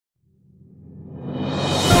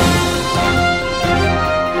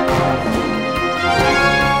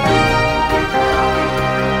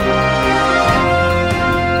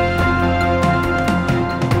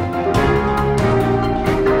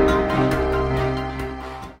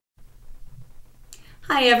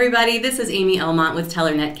Hi everybody, this is Amy Elmont with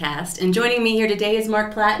TellerNetcast, and joining me here today is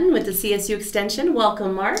Mark Platten with the CSU Extension.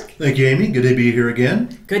 Welcome, Mark. Thank you, Amy. Good to be here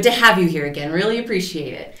again. Good to have you here again. Really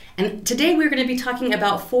appreciate it. And today we're going to be talking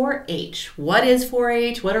about 4-H. What is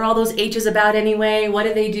 4-H? What are all those H's about anyway? What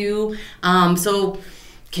do they do? So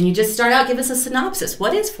can you just start out, give us a synopsis?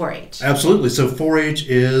 What is 4-H? Absolutely. So 4-H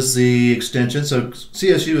is the extension. So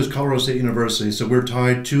CSU is Colorado State University. So we're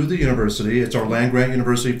tied to the university. It's our land-grant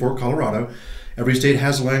university for Colorado. Every state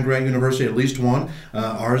has a land-grant university, at least one.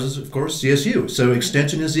 Ours is, of course, CSU. So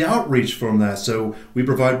Extension is the outreach from that. So we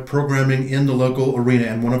provide programming in the local arena,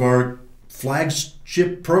 and one of our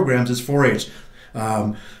flagship programs is 4-H.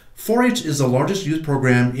 4-H is the largest youth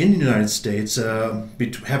program in the United States,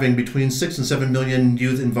 having between 6 and 7 million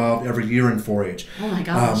youth involved every year in 4-H. Oh my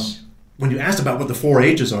gosh. When you asked about what the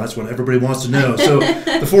 4-H's are, that's what everybody wants to know. So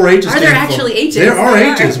the 4-H's are there actually H's? There are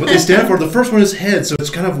H's. What they stand for, the first one is head. So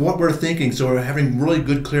it's kind of what we're thinking. So we're having really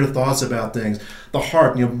good, clear thoughts about things. The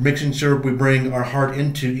heart, making sure we bring our heart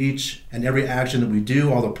into each and every action that we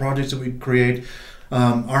do, all the projects that we create.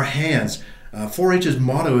 Our hands. 4-H's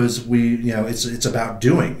motto is it's about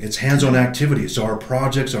doing. It's hands-on activities. So our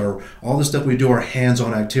projects are all the stuff we do are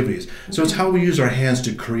hands-on activities. So it's how we use our hands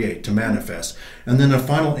to create, to manifest. And then the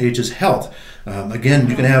final H is health. Again,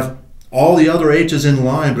 you can have all the other H's in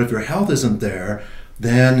line, but if your health isn't there,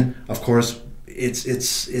 then of course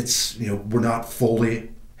it's we're not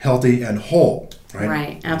fully healthy and whole. Right.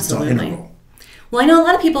 Right. Absolutely. Well, I know a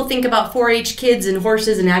lot of people think about 4-H kids and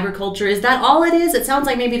horses and agriculture. Is that all it is? It sounds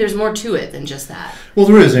like maybe there's more to it than just that. Well,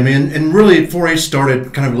 there is. I mean, and really 4-H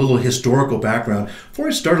started kind of a little historical background.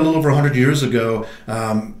 4-H started a little over 100 years ago,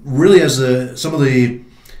 really as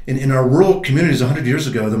in our rural communities 100 years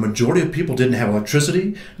ago, the majority of people didn't have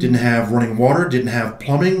electricity, didn't have running water, didn't have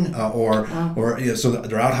plumbing, so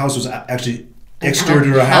their outhouse was actually exterior to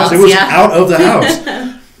their house. It was out of the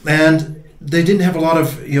house. And they didn't have a lot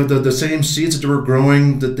of the same seeds that they were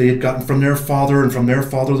growing that they had gotten from their father, and from their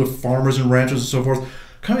father, the farmers and ranchers and so forth,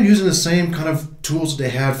 kind of using the same kind of tools that they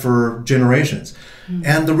had for generations. Mm-hmm.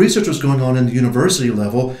 And the research was going on in the university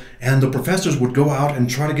level, and the professors would go out and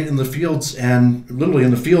try to get in the fields and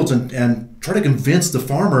try to convince the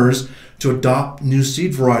farmers to adopt new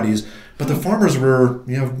seed varieties. But the farmers were,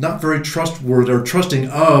 not very trustworthy or trusting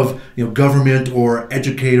of, government or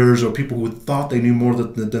educators or people who thought they knew more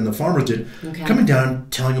than the farmers did, coming down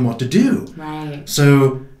and telling them what to do. Right.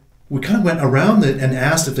 So we kind of went around it and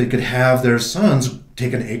asked if they could have their sons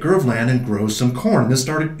take an acre of land and grow some corn. This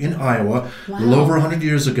started in Iowa a little over 100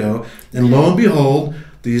 years ago. And lo and behold,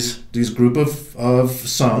 these group of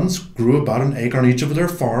sons grew about an acre on each of their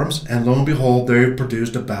farms, and lo and behold, they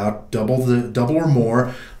produced about double or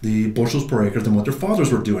more the bushels per acre than what their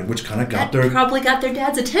fathers were doing, which kind of probably got their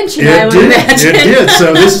dad's attention. I would imagine. It did.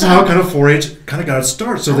 So this is how kind of 4-H kind of got its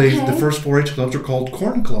start. So the first 4-H clubs are called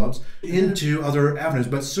corn clubs into other avenues,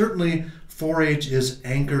 but certainly 4-H is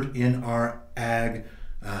anchored in our ag.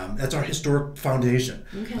 That's our historic foundation.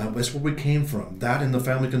 That's where we came from. That and the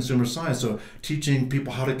family consumer science. So teaching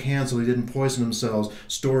people how to can so they didn't poison themselves,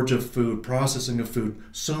 storage of food, processing of food,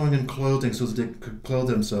 sewing and clothing so that they could clothe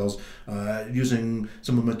themselves, using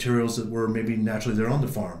some of the materials that were maybe naturally there on the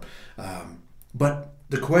farm. But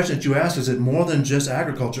the question that you asked, is it more than just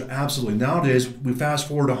agriculture? Absolutely. Nowadays, we fast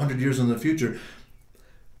forward 100 years in the future.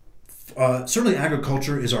 Certainly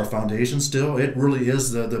agriculture is our foundation still. It really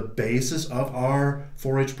is the basis of our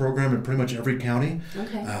 4-H program in pretty much every county.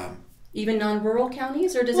 Okay. Even non-rural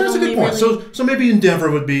counties? Or does that's it only a good point. Really... So maybe in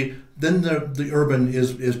Denver would be, then the urban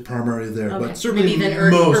is primarily there. Okay. But certainly maybe even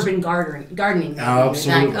urban gardening.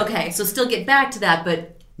 Absolutely. Okay, so still get back to that,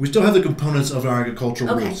 but... We still have the components of our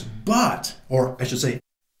agricultural roots. But, or I should say,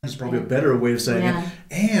 is probably a better way of saying it.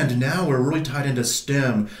 And now we're really tied into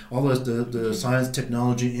STEM, all the science,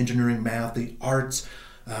 technology, engineering, math, the arts,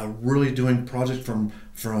 really doing projects from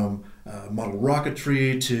model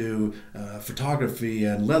rocketry to photography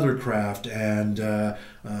and leathercraft and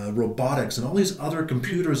robotics and all these other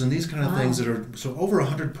computers and these kind of things that are, so over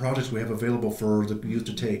 100 projects we have available for the youth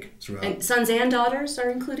to take throughout. And sons and daughters are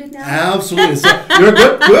included now? Absolutely. So you're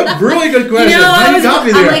good, really good question. You got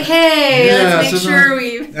me there. I'm like, hey, let's make sure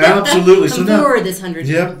we absolutely. come forward this 100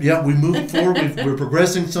 years. Yep, we moved forward. We're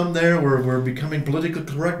progressing some there. We're becoming politically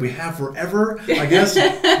correct. We have forever, I guess.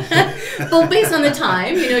 Well, based on the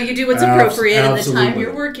time, you do what's appropriate in the time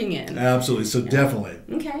you're working in. Absolutely. So definitely.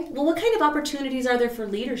 Okay. Well, what kind of opportunities are there for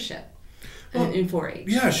leadership in 4-H?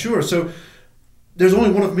 Yeah, sure. So there's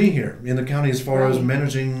only one of me here in the county as far as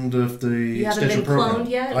managing the you extension program.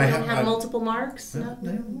 You haven't been cloned yet? You don't have multiple Marks? No.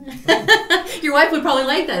 Your wife would probably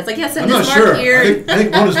like that. It's like, send I'm this not Mark sure. here. I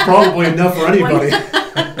think one is probably enough for anybody.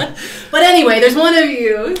 But But anyway, there's one of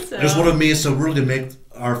you. So. There's one of me. So really, to make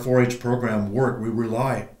our 4-H program work, we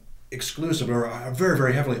rely exclusively or very,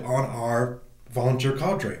 very heavily on our volunteer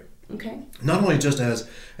cadre. Okay. Not only just as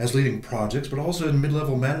leading projects, but also in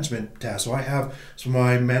mid-level management tasks. So I have some of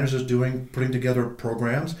my managers putting together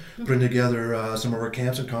programs, putting together some of our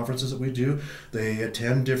camps and conferences that we do. They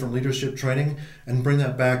attend different leadership training and bring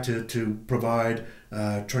that back to provide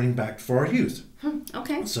training back for our youth.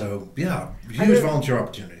 Okay. So yeah, huge volunteer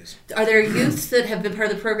opportunities. Are there youths that have been part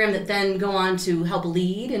of the program that then go on to help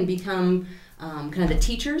lead and become kind of the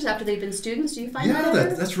teachers after they've been students? Do you find that?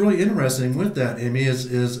 Yeah, that's really interesting with that, Amy,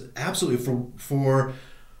 is absolutely for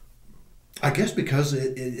I guess because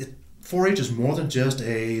 4-H is more than just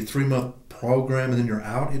a 3-month program and then you're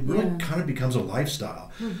out. It really kind of becomes a lifestyle.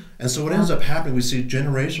 And so what ends up happening, we see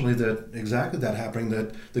generationally that happening,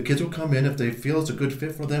 that the kids will come in if they feel it's a good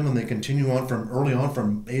fit for them and they continue on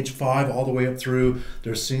from age 5 all the way up through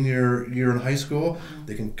their senior year in high school.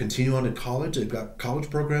 They can continue on to college. They've got college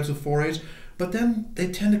programs with 4-H. But then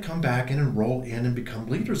they tend to come back and enroll in and become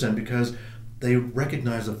leaders in because they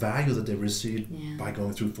recognize the value that they received by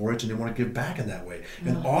going through 4-H and they want to give back in that way.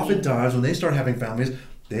 And oftentimes when they start having families,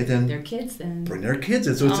 they then bring their kids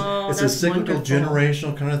in. So it's a cyclical,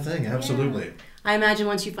 generational kind of thing. Absolutely. Yeah. I imagine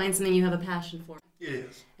once you find something you have a passion for. It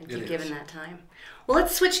is. And keep giving that time. Well,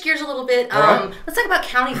 let's switch gears a little bit. Right. Let's talk about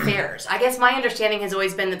county fairs. I guess my understanding has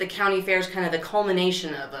always been that the county fair is kind of the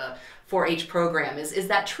culmination of a 4-H program. Is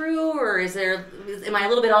that true, or am I a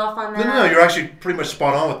little bit off on that? No, you're actually pretty much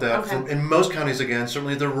spot on with that. Okay. In most counties, again,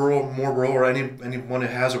 certainly the more rural, or anyone who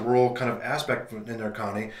has a rural kind of aspect in their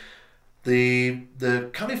county, the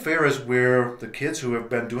county fair is where the kids who have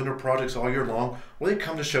been doing their projects all year long, they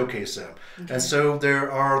come to showcase them. Okay. And so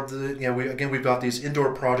there are we've got these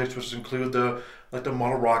indoor projects which include the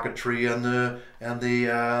model rocketry and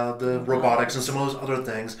the robotics and some of those other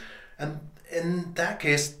things. And in that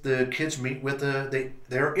case, the kids meet with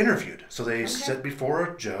they're interviewed. So they sit before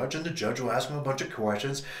a judge, and the judge will ask them a bunch of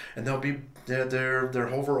questions, and they'll be their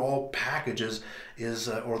overall package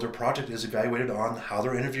or their project is evaluated on how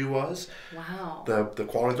their interview was, the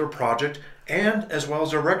quality of their project, and as well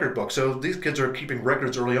as their record book. So these kids are keeping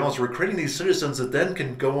records early on. So we're creating these citizens that then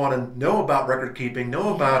can go on and know about record keeping,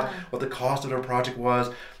 know about what the cost of their project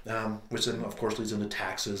was, which then of course leads into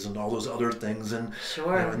taxes and all those other things in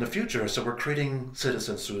the future. So we're creating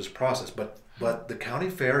citizens through this process. But the county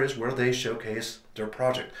fair is where they showcase their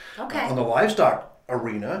project. Okay. On the livestock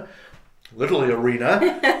arena, literally arena,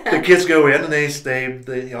 the kids go in and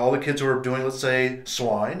they all the kids who are doing, let's say,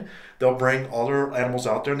 swine, they'll bring all their animals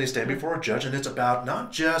out there and they stand before a judge, and it's about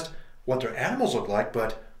not just what their animals look like,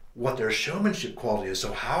 but what their showmanship quality is.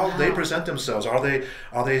 So how they present themselves. Are they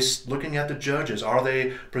looking at the judges? Are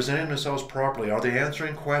they presenting themselves properly? Are they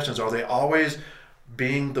answering questions? Are they always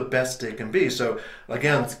being the best they can be? So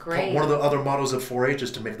again, one of the other mottos of 4-H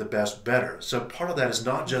is to make the best better. So part of that is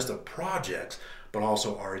not just the projects, but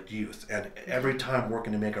also our youth, and every time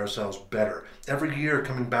working to make ourselves better. Every year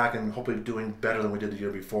coming back and hopefully doing better than we did the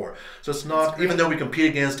year before. So it's not, even though we compete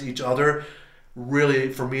against each other,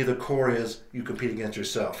 really for me the core is you compete against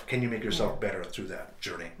yourself. Can you make yourself better through that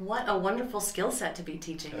journey? What a wonderful skill set to be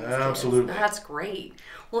teaching these Absolutely. kids. That's great.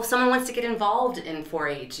 Well, if someone wants to get involved in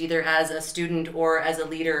 4-H, either as a student or as a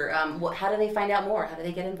leader, how do they find out more? How do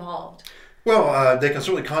they get involved? Well, they can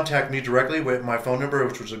certainly contact me directly with my phone number,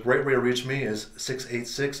 which was a great way to reach me, is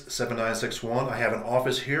 686-7961. I have an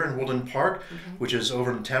office here in Woodland Park, which is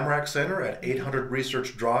over in Tamarack Center at 800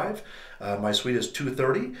 Research Drive. My suite is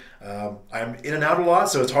 230. I'm in and out a lot,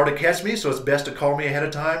 so it's hard to catch me, so it's best to call me ahead of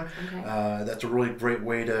time. That's a really great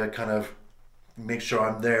way to kind of make sure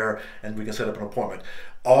I'm there and we can set up an appointment.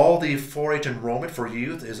 All the 4-H enrollment for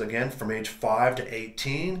youth is again from age 5 to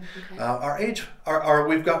 18. We've got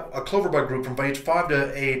a Cloverbud group from age 5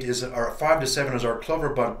 to 8 or 5 to 7 is our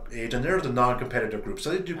Cloverbud age, and they're the non-competitive group.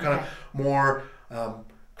 So they do kind of more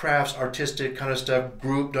crafts, artistic kind of stuff,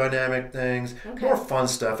 group dynamic things, more fun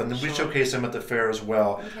stuff, and then we showcase them at the fair as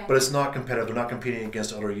well. But it's not competitive; they're not competing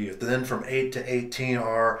against other youth. And then from 8 to 18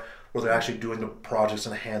 are where they're actually doing the projects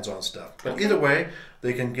and hands-on stuff. But either way,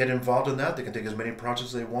 they can get involved in that. They can take as many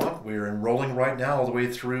projects as they want. We're enrolling right now all the way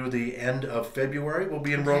through the end of February. We'll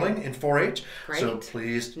be enrolling in 4-H. Great. So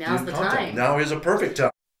please Now's the time. Now is a perfect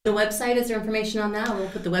time. The website, is there information on that? We'll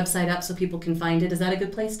put the website up so people can find it. Is that a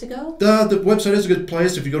good place to go? The website is a good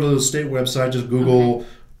place. If you go to the state website, just Google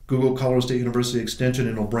Colorado State University Extension,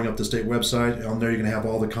 and it'll bring up the state website. On there you can have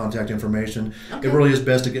all the contact information. It really is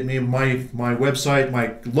best to get me. My website,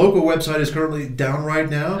 my local website is currently down right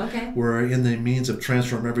now. We're in the means of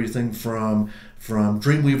transferring everything from from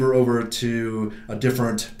Dreamweaver over to a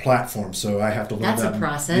different platform. So I have to learn that. That's a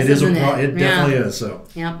process, It is isn't it definitely is. So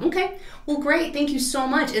yeah. Okay. Well, great. Thank you so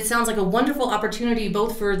much. It sounds like a wonderful opportunity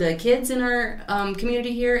both for the kids in our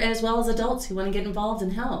community here as well as adults who want to get involved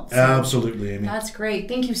and help. So absolutely, Amy. that's great.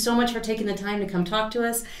 Thank you so much for taking the time to come talk to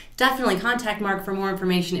us. Definitely contact Mark for more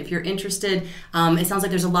information if you're interested. It sounds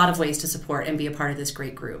like there's a lot of ways to support and be a part of this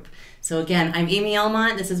great group. So again, I'm Amy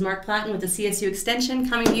Elmont. This is Mark Platten with the CSU Extension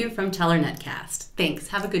coming to you from Teller Netcast. Thanks.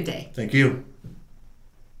 Have a good day. Thank you.